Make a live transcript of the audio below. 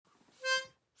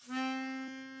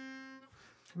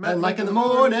Matt and Mike in the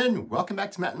morning. Welcome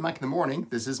back to Matt and Mike in the morning.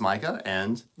 This is Micah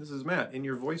and this is Matt, and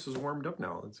your voice is warmed up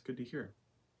now. It's good to hear.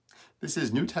 This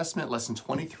is New Testament lesson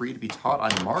 23 to be taught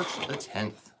on March the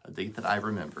 10th, a date that I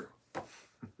remember.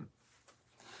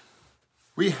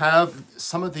 We have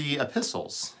some of the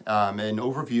epistles, an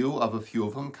overview of a few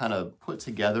of them kind of put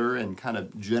together and kind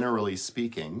of generally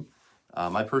speaking.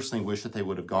 I personally wish that they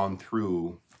would have gone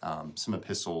through some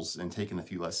epistles and taken a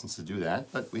few lessons to do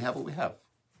that, but we have what we have.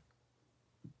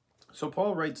 So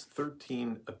Paul writes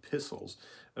 13 epistles.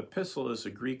 Epistle is a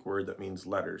Greek word that means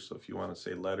letter. So if you want to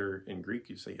say letter in Greek,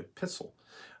 you say epistle.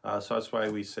 So that's why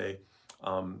we say,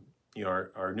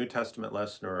 our New Testament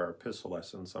lesson or our epistle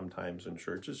lesson sometimes in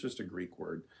church is just a Greek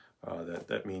word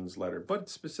that means letter, but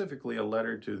specifically a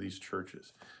letter to these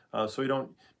churches. So we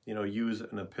don't, use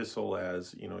an epistle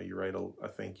as, you write a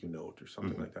thank you note or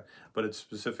something like that, but it's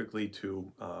specifically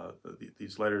to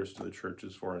these letters to the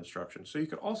churches for instruction. So you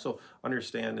could also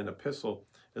understand an epistle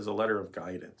as a letter of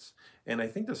guidance. And I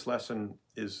think this lesson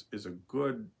is a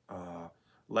good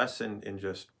lesson in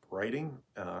just writing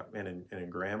and in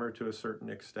grammar to a certain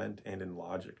extent and in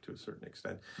logic to a certain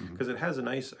extent, because it has a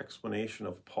nice explanation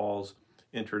of Paul's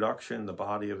introduction, the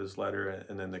body of his letter,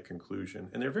 and then the conclusion.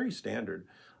 And they're very standard.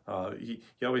 He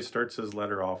always starts his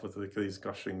letter off with these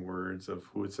gushing words of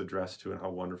who it's addressed to and how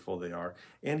wonderful they are.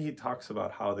 And he talks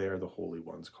about how they are the holy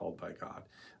ones called by God.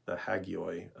 The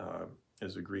hagioi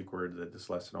is a Greek word that this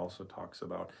lesson also talks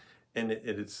about. And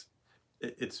it's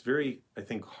very, I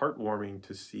think, heartwarming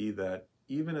to see that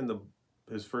even in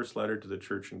his first letter to the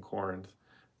church in Corinth,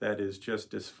 that is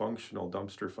just dysfunctional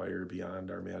dumpster fire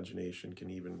beyond our imagination can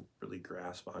even really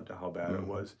grasp onto how bad it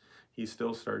was. He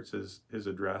still starts his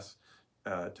address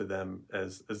to them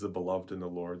as the beloved in the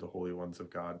Lord, the holy ones of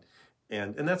God.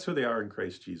 And that's who they are in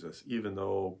Christ Jesus. Even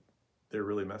though they're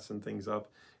really messing things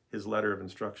up, his letter of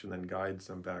instruction then guides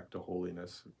them back to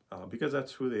holiness because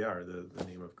that's who they are. The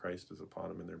name of Christ is upon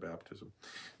them in their baptism.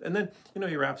 And then,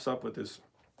 he wraps up with this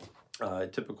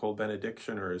typical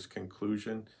benediction or his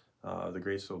conclusion. The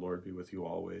grace of the Lord be with you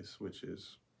always, which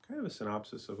is kind of a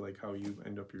synopsis of like how you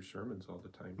end up your sermons all the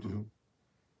time too.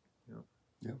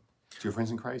 Yeah. To your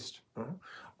friends in Christ.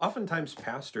 Oftentimes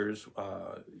pastors,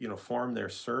 form their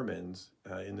sermons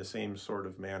in the same sort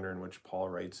of manner in which Paul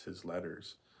writes his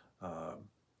letters,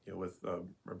 with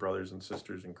our brothers and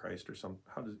sisters in Christ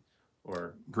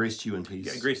or grace to you and peace.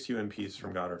 Yeah, grace to you and peace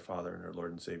from God our Father and our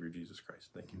Lord and Savior Jesus Christ.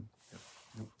 Thank you.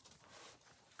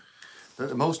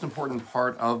 The most important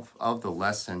part of the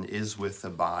lesson is with the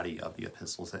body of the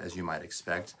epistles, as you might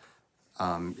expect.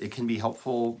 It can be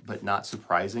helpful, but not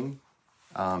surprising,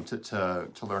 to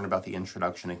learn about the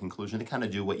introduction and conclusion, to kind of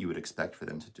do what you would expect for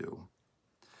them to do.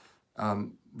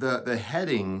 The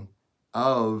heading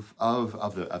of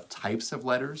types of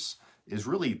letters is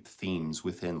really themes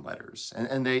within letters,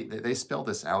 and they spell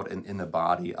this out in the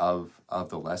body of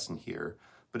the lesson here.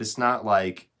 But it's not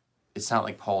like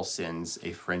Paul sends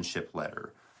a friendship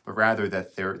letter, but rather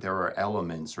that there are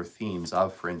elements or themes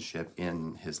of friendship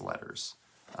in his letters,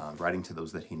 writing to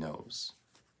those that he knows.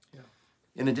 Yeah.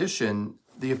 In addition,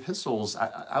 the epistles,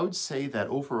 I would say that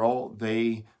overall,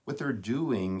 what they're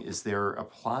doing is they're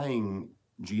applying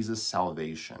Jesus'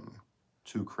 salvation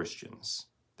to Christians.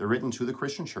 They're written to the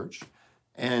Christian church,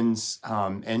 and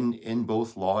in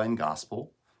both law and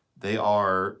gospel, they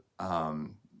are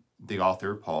the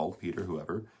author, Paul, Peter,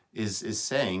 whoever, is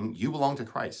saying, you belong to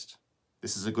Christ.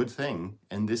 This is a good thing,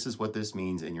 and this is what this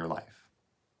means in your life.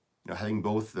 Having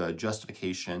both the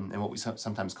justification and what we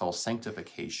sometimes call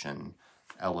sanctification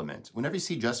element. Whenever you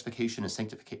see justification and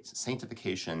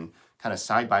sanctification kind of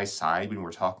side by side when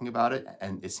we're talking about it,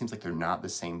 and it seems like they're not the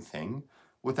same thing,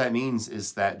 what that means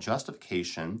is that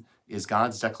justification is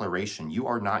God's declaration, you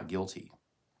are not guilty.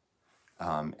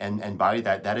 And by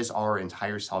that is our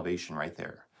entire salvation right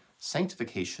there.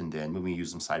 Sanctification, then, when we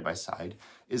use them side by side,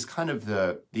 is kind of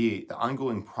the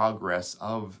ongoing progress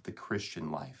of the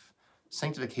Christian life.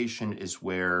 Sanctification is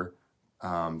where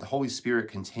the Holy Spirit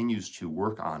continues to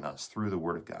work on us through the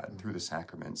Word of God and through the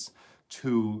sacraments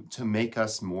to make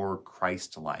us more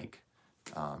Christ-like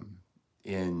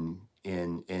in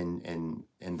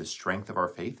the strength of our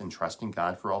faith and trusting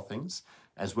God for all things,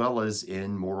 as well as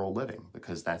in moral living,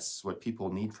 because that's what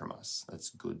people need from us.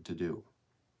 That's good to do.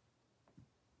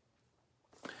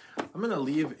 I'm going to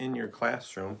leave in your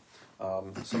classroom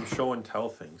some show and tell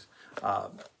things.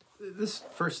 This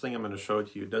first thing I'm going to show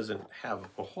to you doesn't have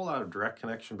a whole lot of direct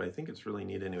connection, but I think it's really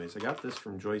neat anyways. I got this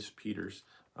from Joyce Peters.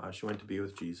 She went to be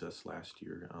with Jesus last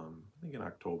year, I think in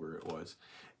October it was.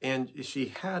 And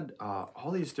she had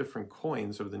all these different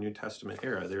coins of the New Testament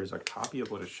era. There's a copy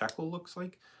of what a shekel looks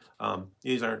like.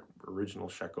 These aren't original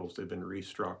shekels, they've been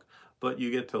restruck. But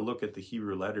you get to look at the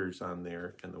Hebrew letters on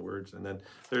there and the words. And then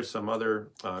there's some other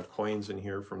coins in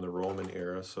here from the Roman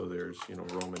era. So there's,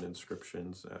 Roman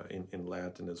inscriptions in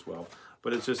Latin as well.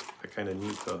 But it's just kind of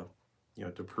neat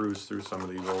to peruse through some of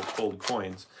these old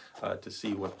coins to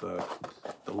see what the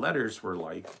letters were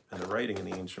like and the writing in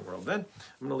the ancient world. Then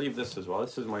I'm going to leave this as well.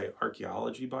 This is my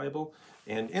archaeology Bible.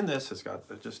 And in this, it's got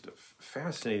just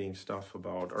fascinating stuff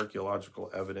about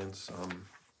archaeological evidence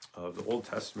of the Old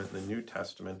Testament and the New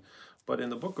Testament. But in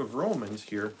the book of Romans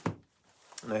here,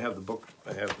 and I have the book,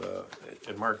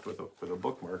 it marked with a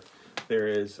bookmark, there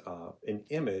is an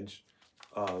image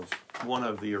of one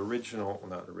of the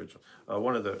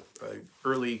one of the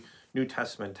early New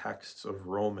Testament texts of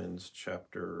Romans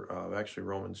chapter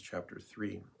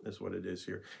 3 is what it is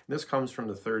here. And this comes from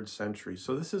the 3rd century.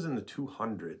 So this is in the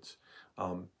 200s.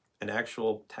 An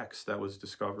actual text that was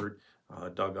discovered,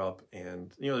 dug up,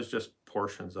 and there's just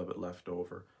portions of it left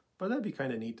over. But that'd be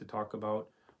kind of neat to talk about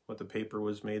what the paper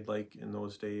was made like in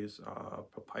those days.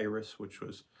 Papyrus, which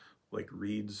was like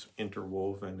reeds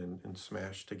interwoven and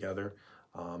smashed together,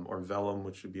 or vellum,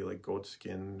 which would be like goat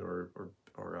skin or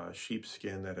sheep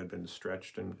skin that had been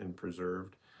stretched and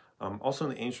preserved. Also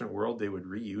in the ancient world, they would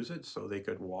reuse it so they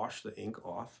could wash the ink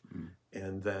off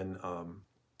and then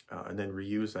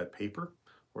reuse that paper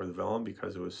or the vellum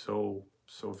because it was so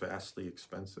vastly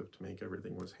expensive to make.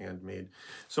 Everything was handmade.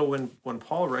 So when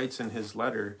Paul writes in his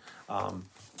letter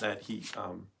that he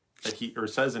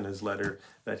says in his letter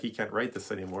that he can't write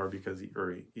this anymore because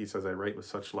he says, I write with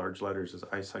such large letters, his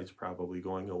eyesight's probably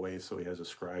going away, so he has a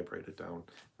scribe write it down.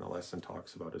 And the lesson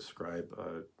talks about a scribe,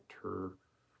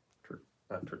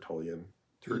 not Tertullian.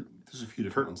 There's a few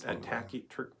different ones. A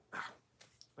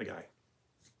guy.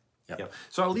 Yep. Yeah.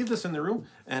 So I'll leave this in the room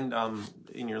and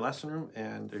in your lesson room,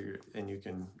 and you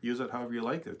can use it however you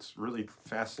like. It's really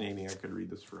fascinating. I could read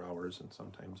this for hours, and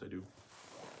sometimes I do.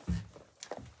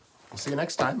 We'll see you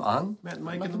next time on Matt and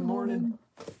Mike in the morning.